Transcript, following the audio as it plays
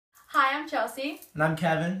Hi, I'm Chelsey. And I'm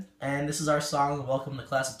Kevin, and this is our song Welcome to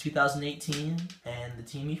Class of 2018 and the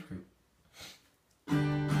Team Youth Group.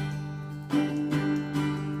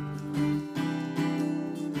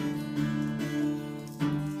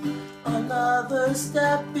 Another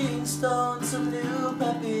stepping stone, some new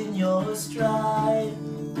pep in your stride.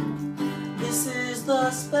 This is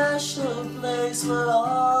the special place where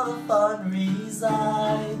all the fun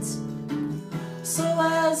resides. So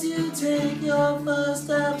as you take your first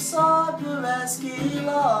steps on the rescue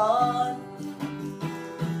lawn,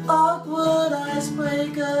 awkward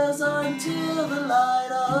icebreakers until the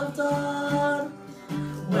light of dawn.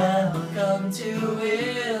 Welcome to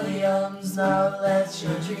Williams, now let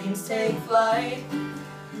your dreams take flight.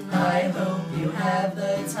 I hope you have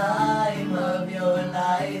the time of your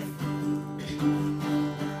life.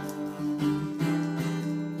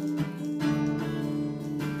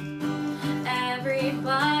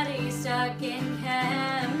 Everybody's stuck in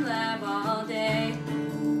chem lab all day,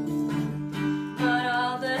 but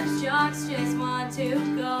all the jocks just want to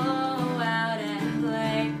go out and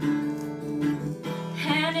play.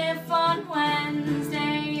 And if on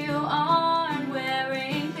Wednesday you aren't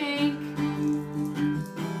wearing pink,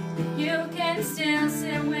 you can still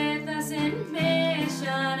sit with us in mission,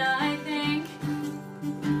 I think.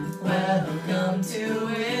 Welcome to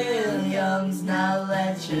Williams, now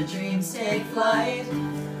let your dreams take flight.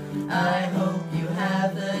 I hope you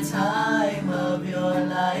have the time of your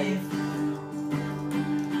life.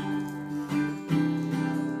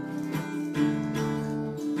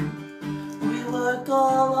 We work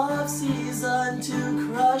all off season to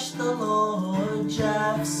crush the Lord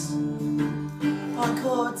Jeffs. On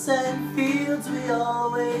courts and fields we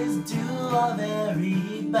always do our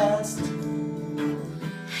very best.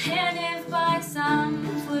 And if by some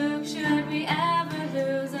fluke should we ever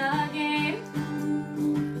lose a game,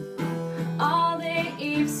 all the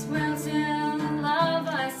Eves will still love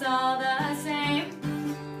us all the same.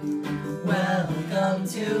 Welcome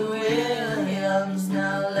to Williams,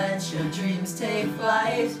 now let your dreams take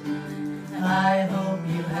flight. I hope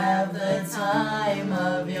you have the time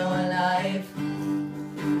of your life.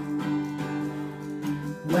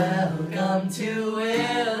 Welcome to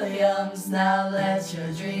Williams, now let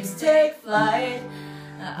your dreams take flight.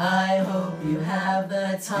 I hope you have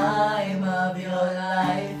the time of your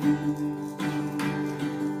life.